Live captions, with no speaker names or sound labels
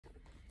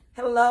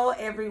Hello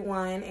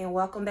everyone, and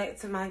welcome back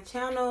to my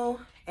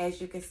channel.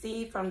 As you can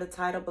see from the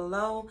title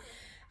below,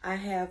 I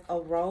have a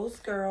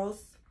Rose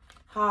Girls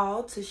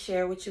haul to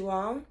share with you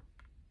all.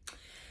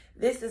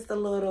 This is the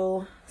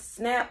little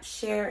snap,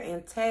 share,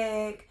 and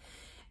tag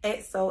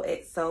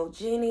XOXO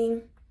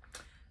Jenny.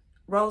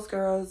 Rose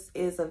Girls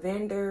is a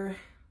vendor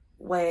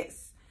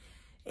wax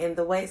in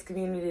the wax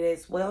community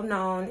that's well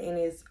known and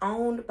is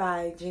owned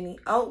by Jenny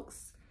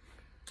Oaks.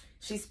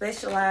 She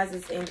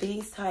specializes in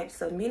these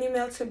types of mini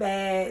melter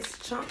bags,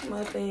 chunk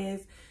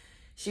muffins.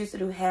 She used to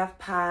do half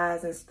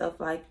pies and stuff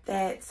like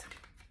that.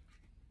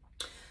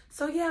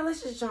 So yeah,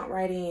 let's just jump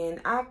right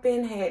in. I've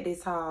been had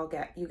this haul,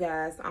 you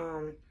guys.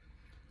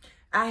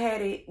 I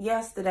had it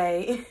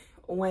yesterday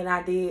when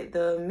I did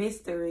the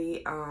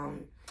mystery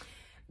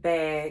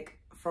bag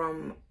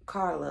from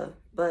Carla,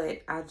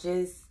 but I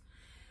just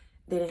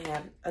didn't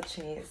have a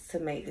chance to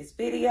make this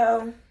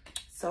video.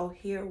 So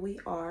here we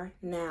are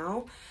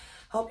now.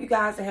 Hope you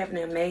guys are having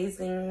an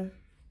amazing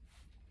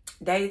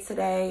day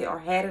today, or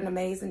had an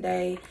amazing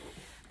day,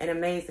 an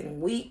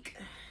amazing week.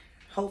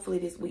 Hopefully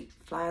this week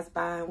flies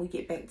by and we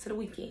get back to the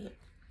weekend.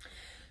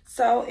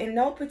 So in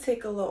no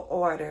particular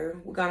order,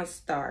 we're gonna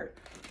start.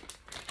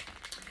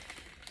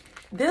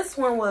 This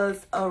one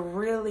was a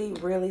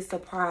really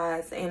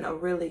surprise and a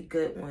really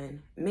good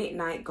one.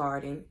 Midnight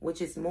Garden,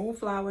 which is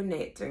moonflower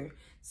nectar,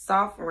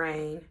 soft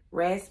rain,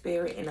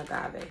 raspberry, and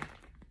agave.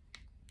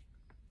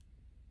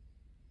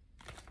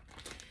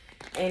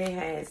 And it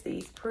has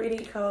these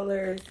pretty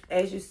colors.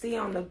 As you see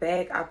on the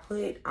back, I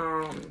put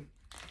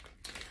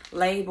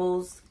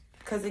labels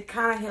because it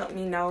kind of helped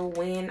me know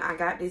when I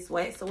got this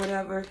wax or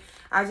whatever.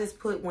 I just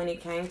put when it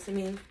came to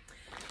me.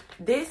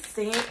 This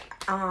scent,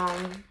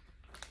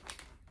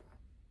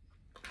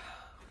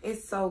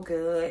 it's so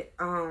good.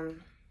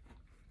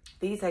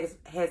 These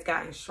has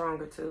gotten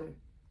stronger too.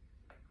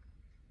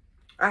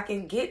 I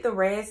can get the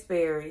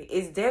raspberry.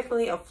 It's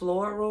definitely a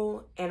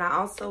floral, and I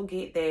also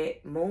get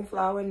that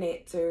moonflower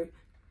nectar.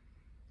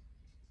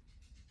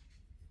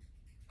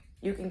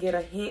 You can get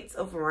a hint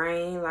of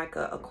rain, like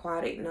a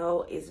aquatic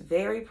note. It's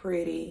very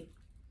pretty.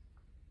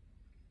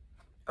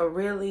 To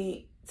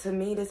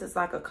me, this is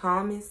like a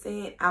calming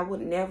scent. I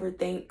would never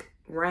think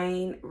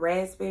rain,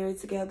 raspberry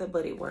together,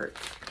 but it works.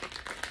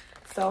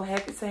 So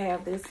happy to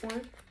have this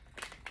one.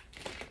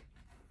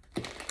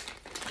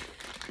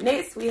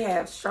 Next, we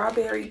have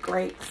Strawberry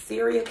Grape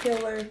Serial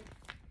Killer.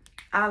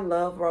 I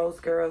love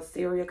Rose Girls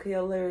Serial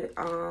Killer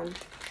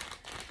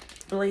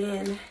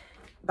blend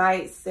by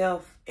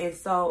itself.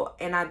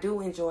 And I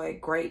do enjoy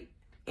grape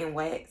and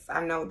wax.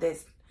 I know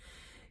that's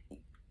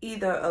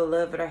either a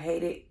love it or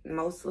hate it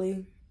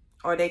mostly,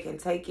 or they can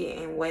take it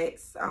and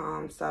wax.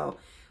 So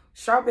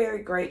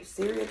Strawberry Grape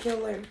Serial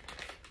Killer.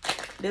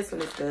 This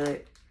one is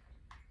good.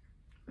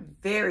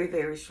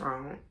 Very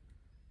strong.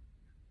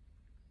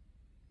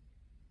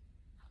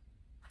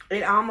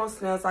 It almost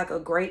smells like a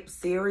grape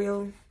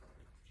cereal.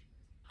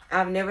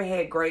 I've never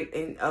had grape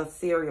and a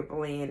cereal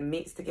blend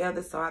mixed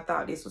together, so I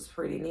thought this was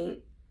pretty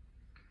neat.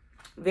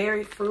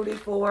 Very fruity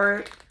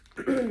forward.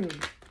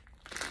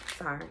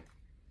 Sorry.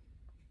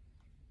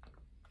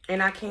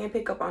 And I can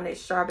pick up on that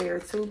strawberry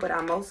too, but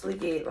I mostly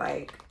get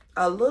like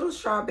a little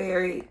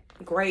strawberry,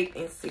 grape,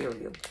 and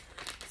cereal.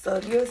 So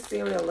if you're a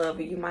cereal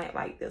lover, you might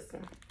like this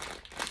one.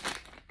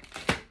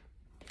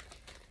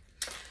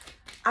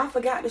 I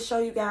forgot to show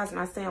you guys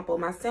my sample.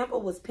 My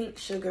sample was pink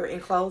sugar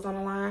and clothes on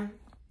the line.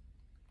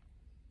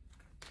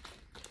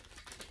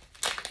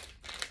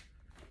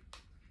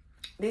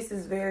 This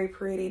is very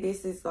pretty.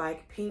 This is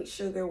like pink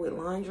sugar with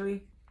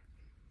laundry.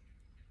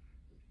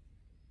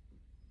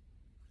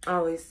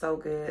 Oh, it's so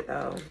good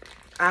though.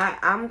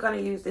 I'm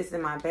going to use this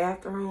in my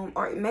bathroom,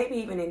 or maybe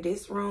even in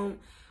this room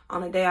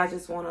on a day I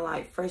just want to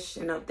like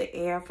freshen up the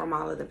air from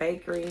all of the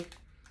bakery.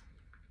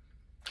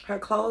 Her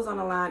clothes on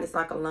the line is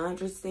like a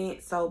laundry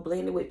scent, so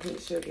blended with pink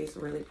sugar is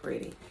really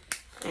pretty.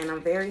 And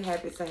I'm very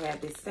happy to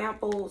have this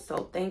sample,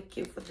 so thank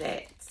you for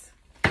that.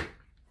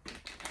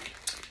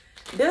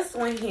 This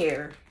one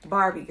here,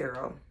 Barbie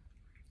Girl,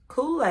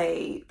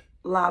 Kool-Aid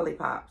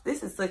Lollipops.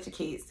 This is such a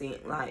kid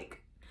scent,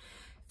 like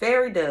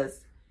Fairy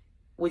Dust,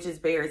 which is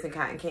berries and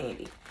cotton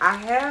candy. I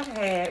have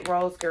had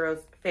Rose Girls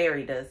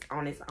Fairy Dust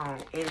on its own,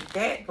 and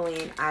that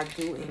blend I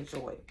do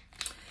enjoy.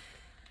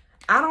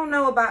 I don't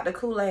know about the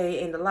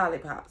Kool-Aid and the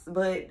lollipops,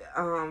 but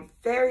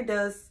Fairy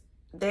Dust,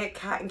 that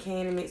cotton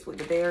candy mixed with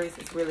the berries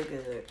is really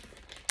good.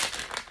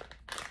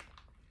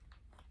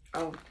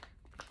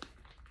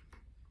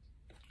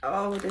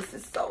 Oh, this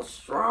is so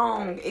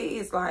strong. It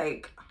is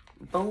like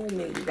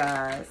booming, you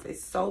guys.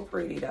 It's so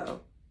pretty though.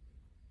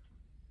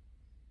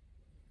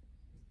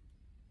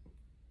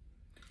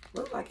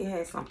 Looks like it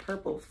has some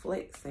purple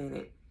flecks in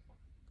it.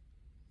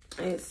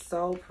 It's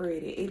so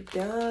pretty. It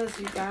does,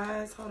 you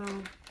guys. Hold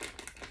on.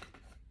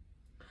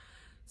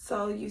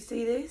 So you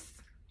see this?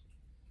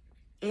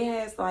 It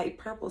has like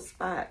purple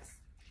spots.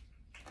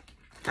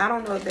 I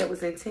don't know if that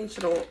was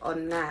intentional or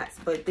not,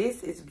 but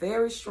this is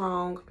very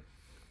strong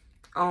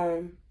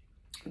on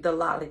the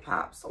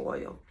lollipops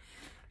oil.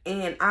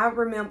 And I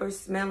remember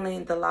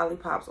smelling the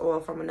Lollipops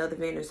oil from another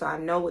vendor, so I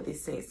know what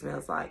this scent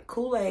smells like.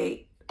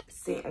 Kool-Aid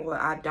scent oil,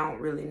 I don't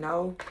really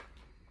know.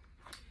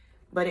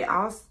 But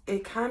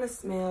it kind of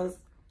smells,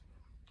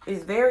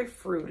 it's very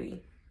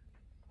fruity.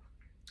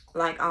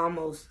 Like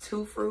almost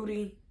too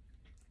fruity.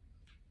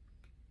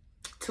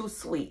 Too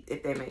sweet,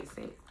 if that makes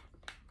sense.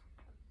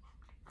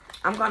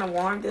 I'm going to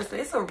warm this.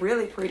 It's a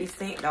really pretty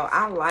scent, though.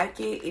 I like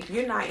it. If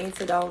you're not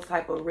into those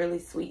type of really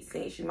sweet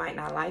scents, you might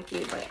not like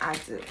it, but I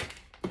do.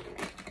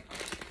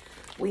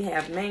 We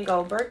have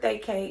Mango Birthday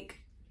Cake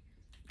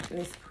in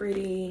this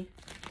pretty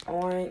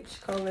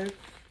orange color.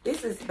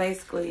 This is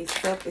basically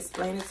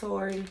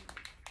self-explanatory.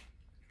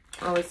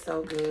 Oh, it's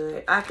so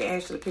good. I can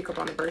actually pick up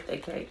on a birthday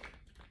cake.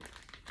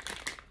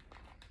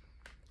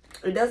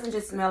 It doesn't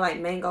just smell like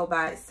mango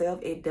by itself.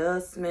 It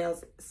does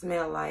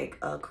smell like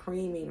a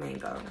creamy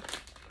mango.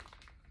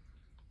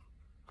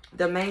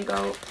 The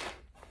mango,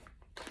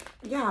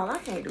 y'all, I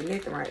can't do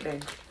nothing right there.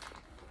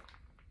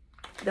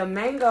 The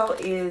mango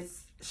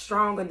is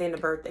stronger than the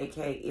birthday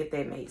cake, if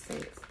that makes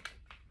sense.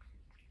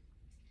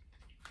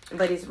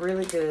 But it's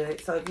really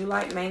good. So if you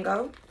like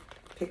mango,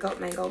 pick up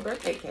Mango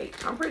Birthday Cake.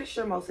 I'm pretty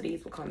sure most of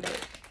these will come back.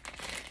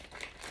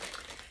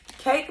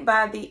 Cake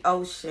by the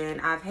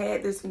Ocean. I've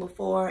had this one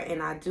before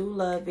and I do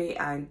love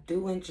it. I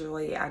do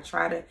enjoy it. I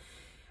try to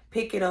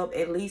pick it up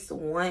at least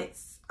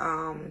once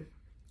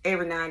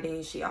every now and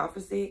then she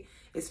offers it.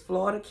 It's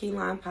Florida Key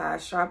Lime Pie,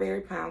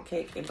 Strawberry Pound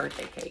Cake, and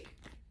Birthday Cake.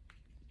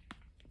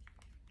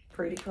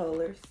 Pretty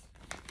colors.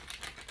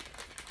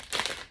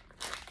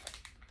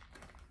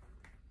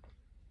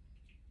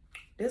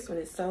 This one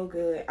is so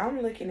good.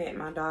 I'm looking at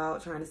my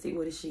dog trying to see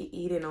what is she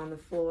eating on the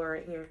floor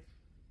right here.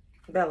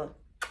 Bella.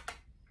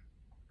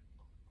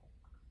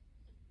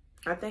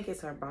 I think it's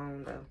her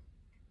bone though.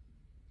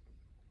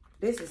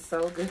 This is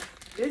so good.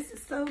 This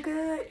is so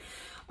good.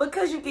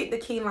 Because you get the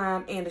key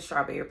lime and the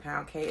strawberry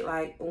pound cake.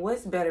 Like,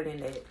 what's better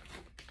than that?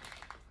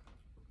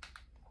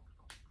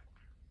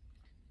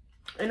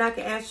 And I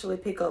can actually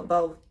pick up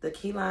both the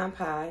key lime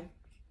pie,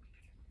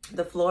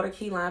 the Florida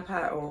key lime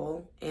pie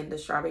oil, and the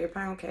strawberry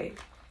pound cake.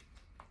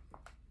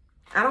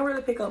 I don't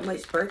really pick up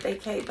much birthday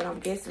cake, but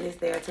I'm guessing it's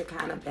there to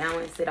kind of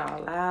balance it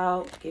all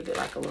out. Give it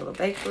like a little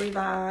bakery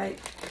vibe.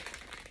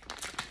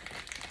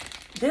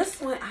 This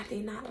one I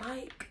did not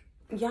like.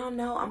 Y'all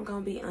know I'm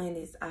going to be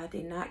honest. I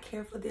did not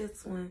care for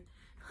this one.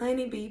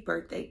 Honeybee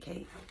Birthday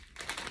Cake.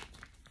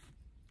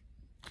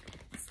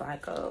 It's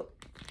like a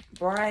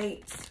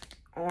bright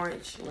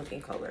orange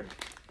looking color.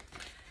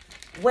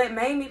 What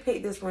made me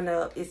pick this one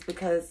up is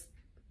because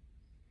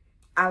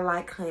I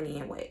like honey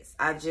and wax.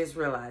 I just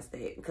realized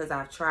that because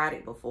I've tried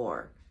it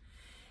before.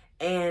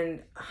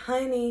 And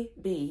honey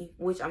bee,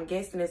 which I'm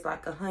guessing is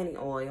like a honey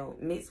oil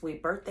mixed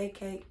with birthday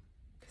cake.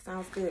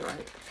 Sounds good,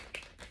 right?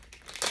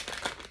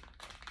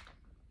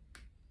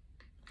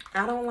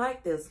 I don't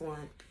like this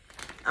one.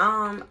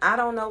 I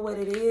don't know what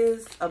it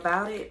is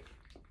about it.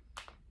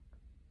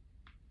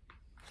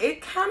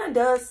 It kind of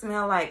does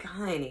smell like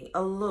honey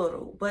a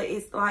little, but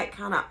it's like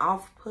kind of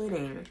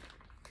off-putting.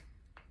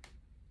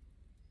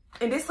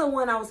 And this is the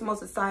one I was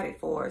most excited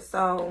for.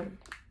 So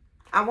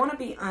I want to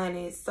be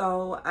honest.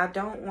 So I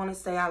don't want to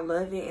say I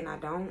love it and I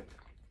don't.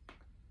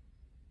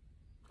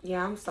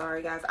 Yeah, I'm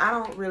sorry, guys. I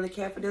don't really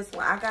care for this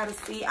one. I got to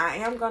see. I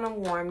am going to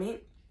warm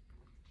it.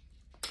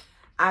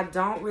 I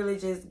don't really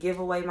just give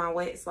away my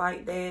wax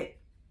like that.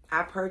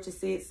 I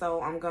purchased it,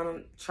 so I'm going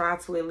to try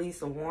to at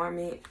least warm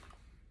it.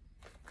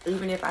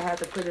 Even if I have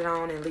to put it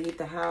on and leave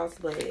the house.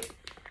 But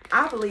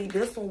I believe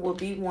this one will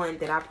be one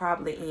that I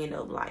probably end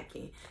up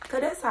liking.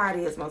 Because that's how it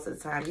is most of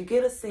the time. You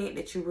get a scent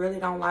that you really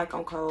don't like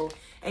on cold.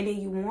 And then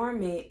you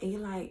warm it and you're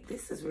like,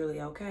 this is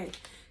really okay.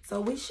 So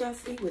we shall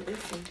see with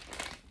this one.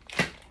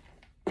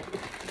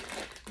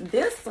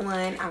 This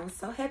one, I was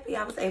so happy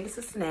I was able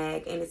to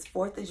snag. And it's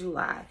 4th of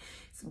July.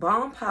 It's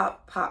Bomb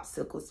Pop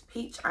Popsicles,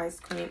 Peach Ice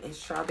Cream, and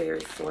Strawberry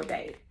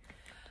Sorbet.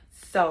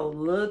 So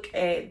look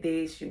at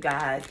this, you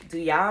guys. Do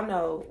y'all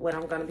know what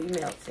I'm going to be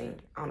melting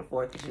on the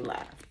 4th of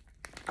July?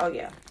 Oh,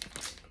 yeah.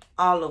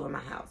 All over my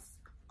house.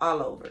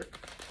 All over.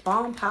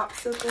 Bomb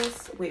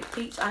Popsicles with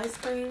peach ice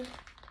cream.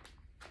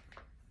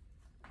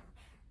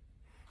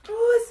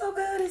 Oh, it's so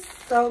good.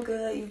 It's so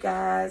good, you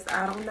guys.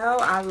 I don't know.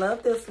 I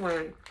love this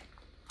one.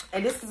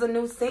 And this is a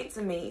new scent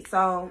to me.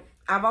 So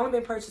I've only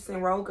been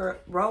purchasing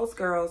Rose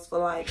Girls for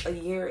like a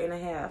year and a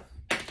half.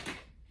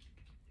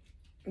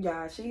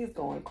 Yeah, she's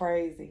going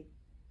crazy.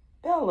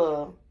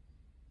 Bella.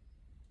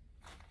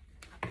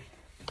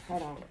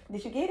 Hold on.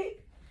 Did you get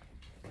it?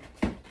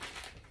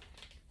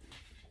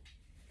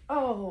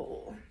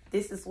 Oh,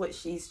 this is what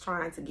she's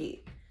trying to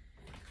get.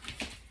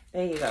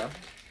 There you go.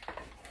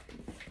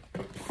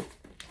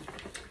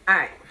 All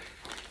right.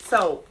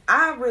 So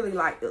I really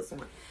like this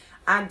one.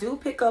 I do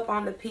pick up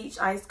on the peach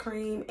ice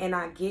cream and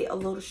I get a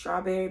little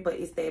strawberry, but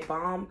it's that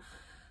Bomb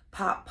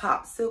Pop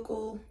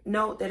Popsicle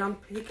note that I'm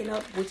picking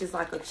up, which is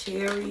like a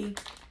cherry,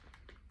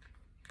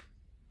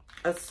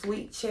 a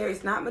sweet cherry.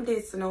 It's not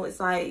medicinal. It's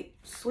like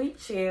sweet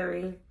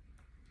cherry,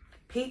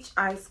 peach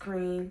ice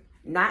cream,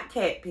 Not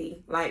cat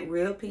pee, like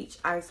real peach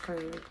ice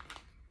cream.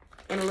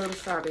 And a little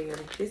strawberry.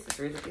 This is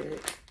really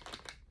good.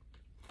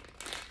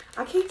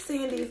 I keep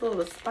seeing these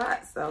little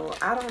spots, though.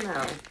 I don't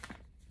know.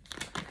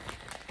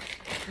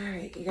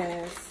 Alright, you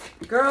guys.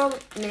 Girl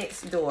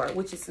Next Door,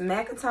 which is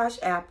Macintosh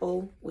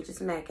apple, which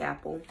is Mac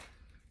apple,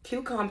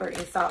 cucumber,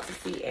 and salted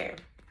sea air.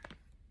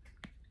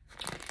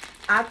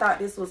 I thought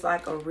this was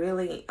like a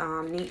really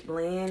neat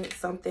blend.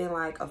 Something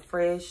like a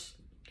fresh,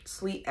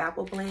 sweet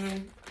apple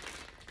blend.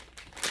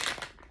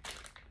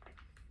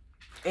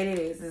 And it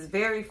is. It's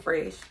very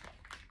fresh.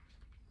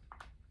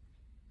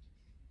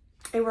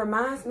 It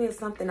reminds me of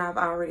something I've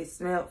already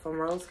smelled from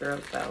Rose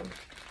Girls, though.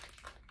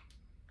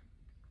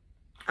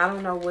 I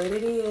don't know what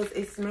it is.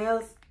 It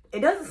smells,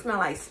 it doesn't smell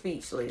like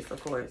Speechless,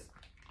 of course.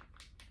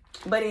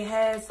 But it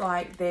has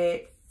like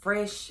that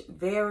fresh,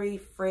 very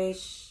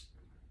fresh,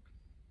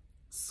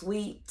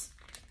 sweet,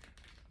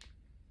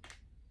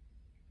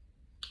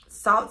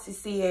 salty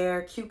sea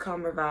air,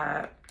 cucumber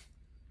vibe.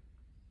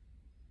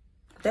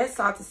 That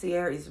salty sea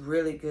air is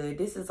really good.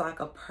 This is like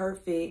a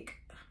perfect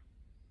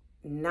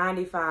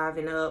 95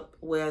 and up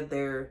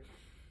weather.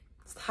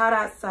 It's hot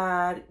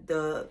outside,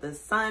 the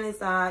sun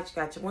is out, you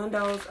got your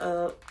windows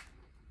up,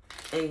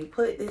 and you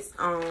put this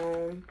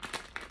on.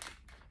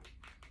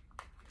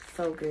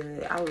 So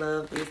good. I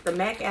love this. The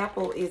Mac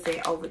apple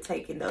isn't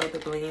overtaking the other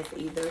blends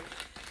either,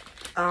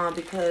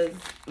 because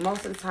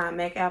most of the time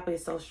Mac apple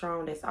is so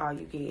strong, that's all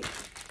you get.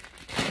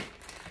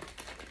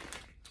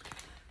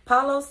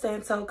 Palo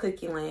Santo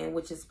Cookie Land,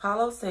 which is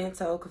Palo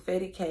Santo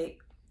confetti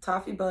cake,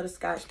 toffee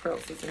butterscotch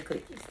pretzels, and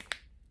cookies.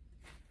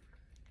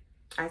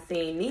 I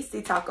seen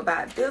Niecy talk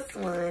about this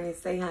one and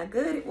say how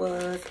good it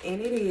was,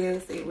 and it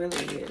is. It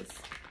really is.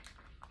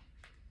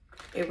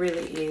 It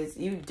really is.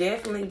 You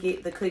definitely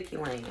get the Cookie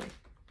Land.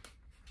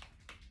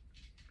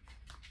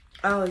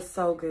 Oh, it's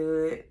so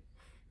good.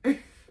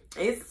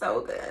 It's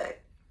so good.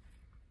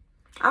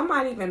 I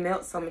might even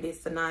melt some of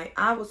this tonight.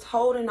 I was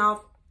holding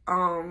off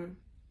on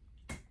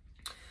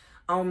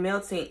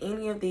melting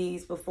any of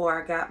these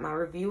before I got my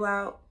review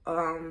out,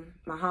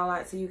 my haul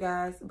out to you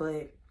guys,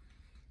 but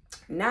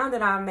now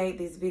that I made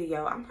this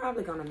video, I'm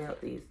probably gonna melt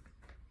these.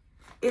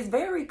 It's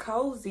very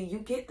cozy. You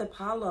get the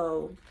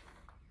Palo,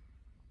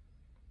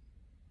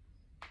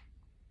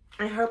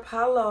 and her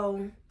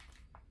Palo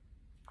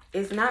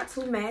is not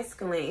too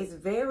masculine. It's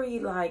very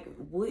like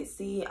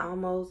woodsy,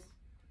 almost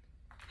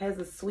has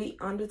a sweet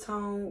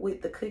undertone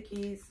with the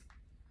cookies.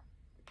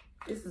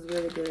 This is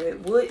really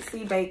good.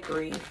 Woodsy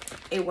Bakery.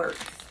 It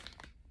works.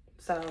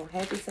 So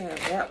happy to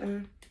have that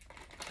one.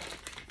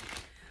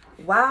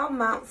 Wild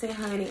Mountain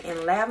Honey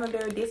and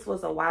Lavender. This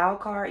was a wild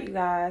card, you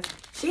guys.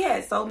 She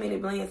had so many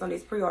blends on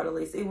this pre-order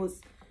list. It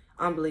was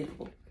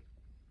unbelievable.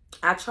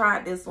 I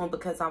tried this one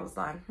because I was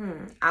like,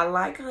 I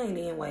like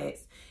honey and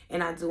wax,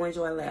 and I do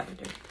enjoy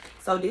lavender.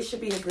 So this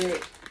should be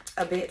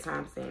a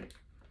bedtime scent.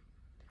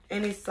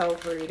 And it's so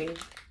pretty.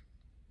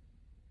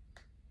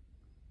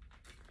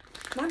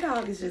 My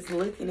dog is just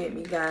looking at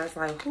me, guys,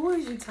 like, who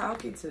is you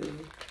talking to?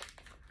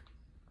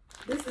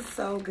 This is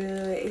so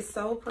good. It's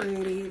so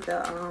pretty.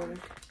 The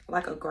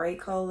like a gray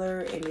color,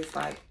 and it's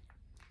like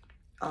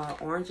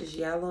orangish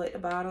yellow at the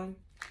bottom.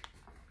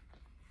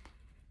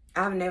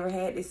 I've never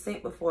had this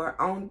scent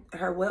before. On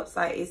her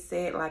website, it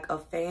said like a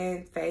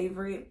fan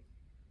favorite,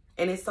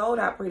 and it sold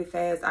out pretty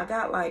fast. I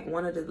got like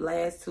one of the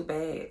last 2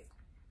 bags.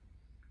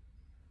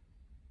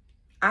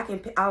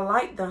 I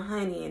like the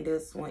honey in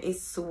this one.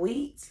 It's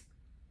sweet,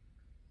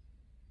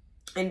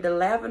 and the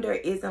lavender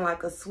isn't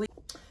like a sweet.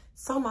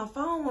 So my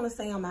phone want to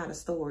say I'm out of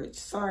storage.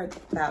 Sorry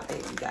about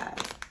that, you guys.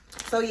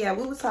 So yeah,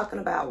 we were talking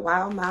about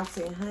Wild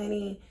Mountain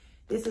Honey.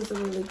 This is a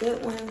really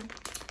good one.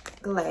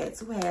 Glad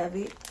to have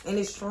it. And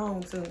it's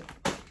strong too.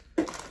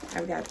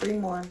 I've got 3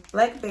 more.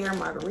 Blackberry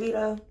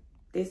Margarita.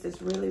 This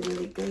is really,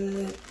 really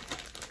good.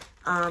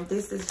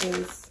 This is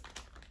just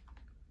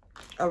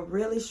a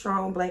really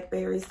strong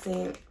blackberry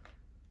scent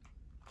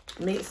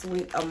mixed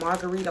with a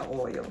margarita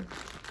oil.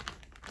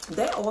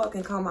 That oil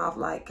can come off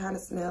like kind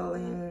of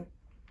smelling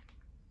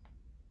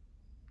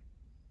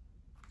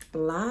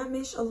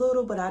lime-ish a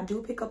little, but I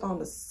do pick up on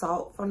the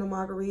salt from the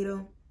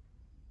margarita.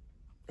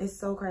 It's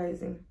so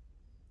crazy.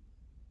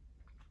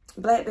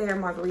 Blackberry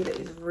Margarita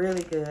is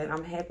really good.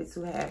 I'm happy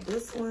to have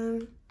this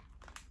one.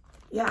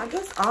 Yeah, I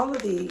guess all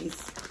of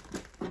these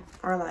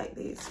are like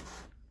this.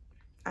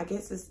 I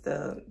guess it's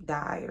the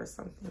dye or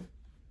something.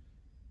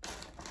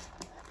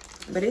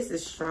 But this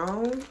is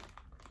strong,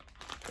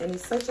 and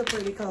it's such a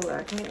pretty color.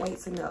 I can't wait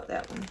to melt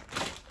that one.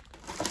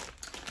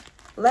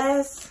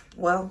 Last,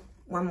 well,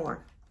 one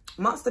more.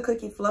 Monster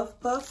Cookie Fluff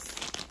Puffs.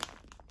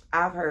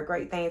 I've heard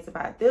great things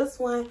about this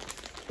one.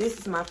 This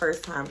is my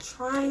first time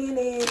trying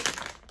it.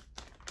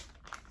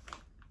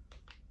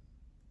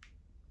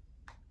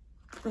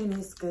 And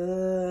it's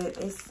good.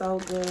 It's so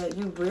good.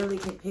 You really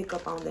can pick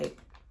up on that.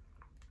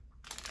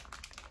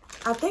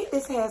 I think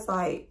this has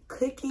like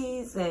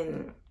cookies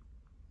and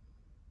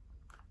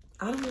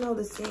I don't know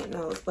the scent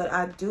notes, but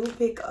I do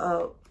pick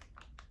up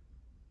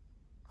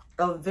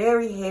a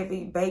very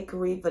heavy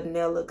bakery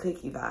vanilla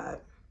cookie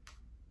vibe.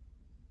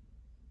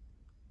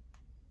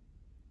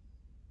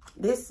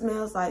 This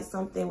smells like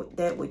something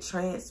that would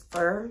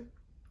transfer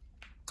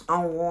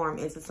on warm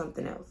into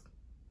something else.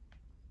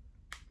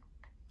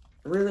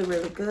 Really,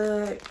 really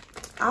good.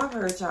 I've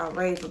heard y'all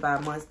rave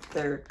about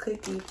mustard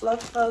cookie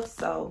fluff puff,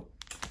 so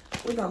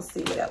we're gonna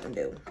see what that one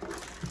do.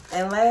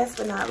 And last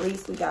but not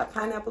least, we got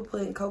pineapple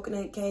pudding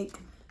coconut cake,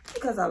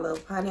 because I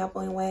love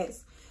pineapple and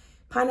wax.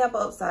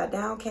 Pineapple upside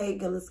down cake,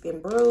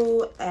 Gilligan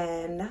brew,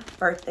 and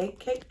birthday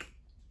cake.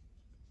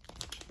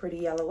 Pretty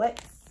yellow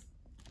wax.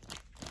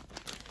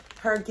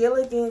 Her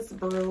Gilligan's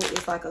brew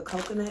is like a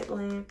coconut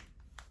blend.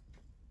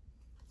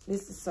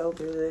 This is so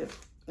good.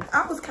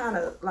 I was kind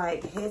of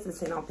like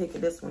hesitant on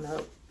picking this one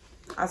up.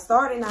 I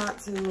started not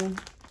to,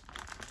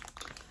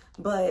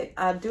 but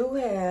I do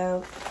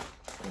have,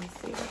 let me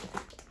see.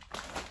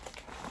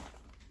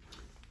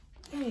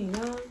 Dang,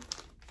 y'all.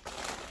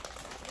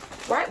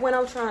 Right when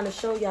I'm trying to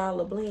show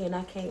y'all a blend,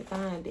 I can't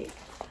find it.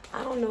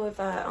 I don't know if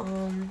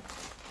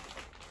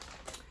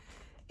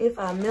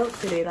I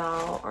melted it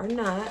all or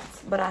not,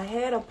 but I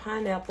had a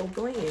pineapple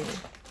blend.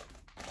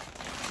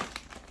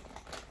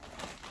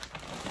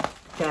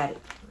 Got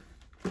it.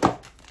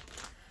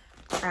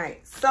 All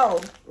right,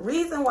 so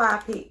reason why I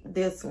picked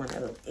this one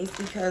up is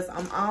because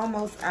I'm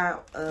almost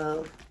out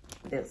of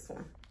this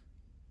one.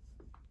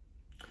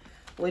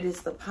 Which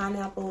is the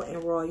pineapple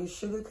and royal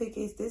sugar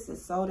cookies. This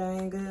is so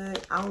dang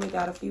good. I only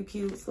got a few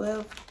cubes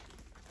left.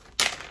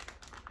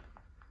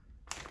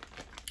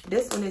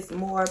 This one is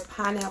more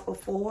pineapple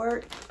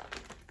forward.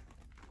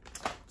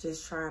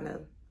 Just trying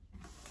to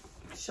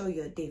show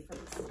you a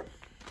difference.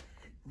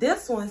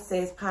 This one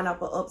says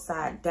pineapple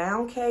upside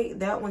down cake.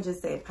 That one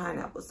just said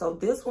pineapple. So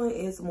this one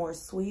is more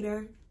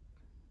sweeter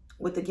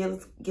with the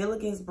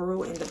Gilligan's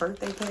brew and the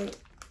birthday cake.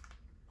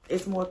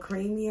 It's more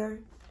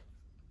creamier.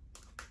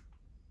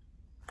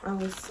 Oh,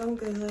 it's so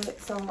good.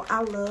 So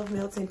I love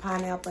melting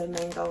pineapple and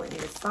mango in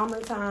the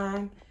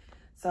summertime.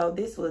 So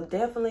this will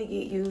definitely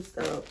get used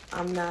up.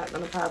 I'm not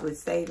going to probably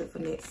save it for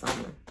next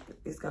summer.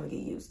 It's going to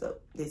get used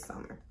up this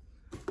summer.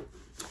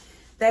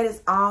 That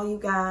is all, you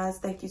guys.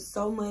 Thank you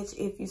so much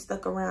if you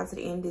stuck around to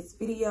the end of this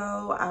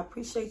video. I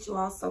appreciate you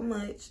all so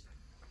much.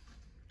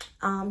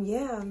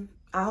 Yeah,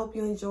 I hope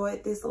you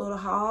enjoyed this little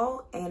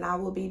haul, and I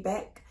will be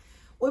back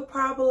with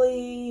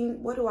probably,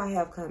 what do I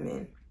have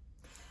coming?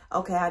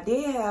 Okay, I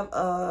did have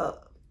a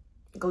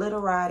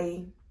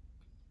Glitterati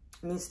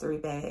mystery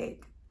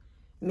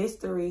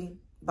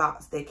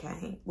box that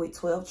came with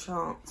 12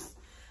 chunks.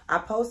 I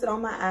posted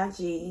on my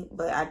IG,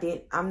 but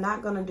I'm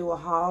not gonna do a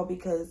haul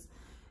because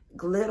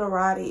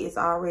Glitterati is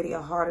already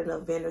a hard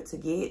enough vendor to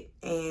get,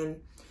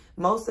 and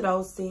most of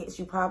those scents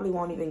you probably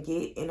won't even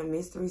get in a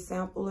mystery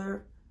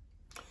sampler.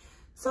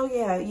 So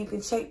yeah, you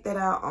can check that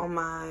out on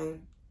my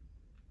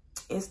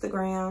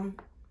Instagram.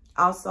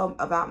 Also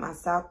about my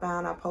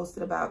Southbound, I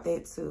posted about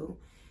that too,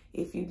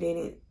 if you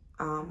didn't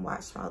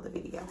watch my other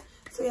video.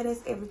 So yeah,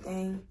 that's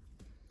everything.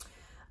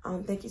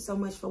 Thank you so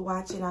much for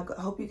watching. I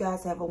hope you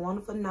guys have a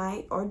wonderful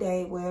night or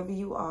day wherever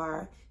you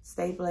are.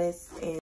 Stay blessed and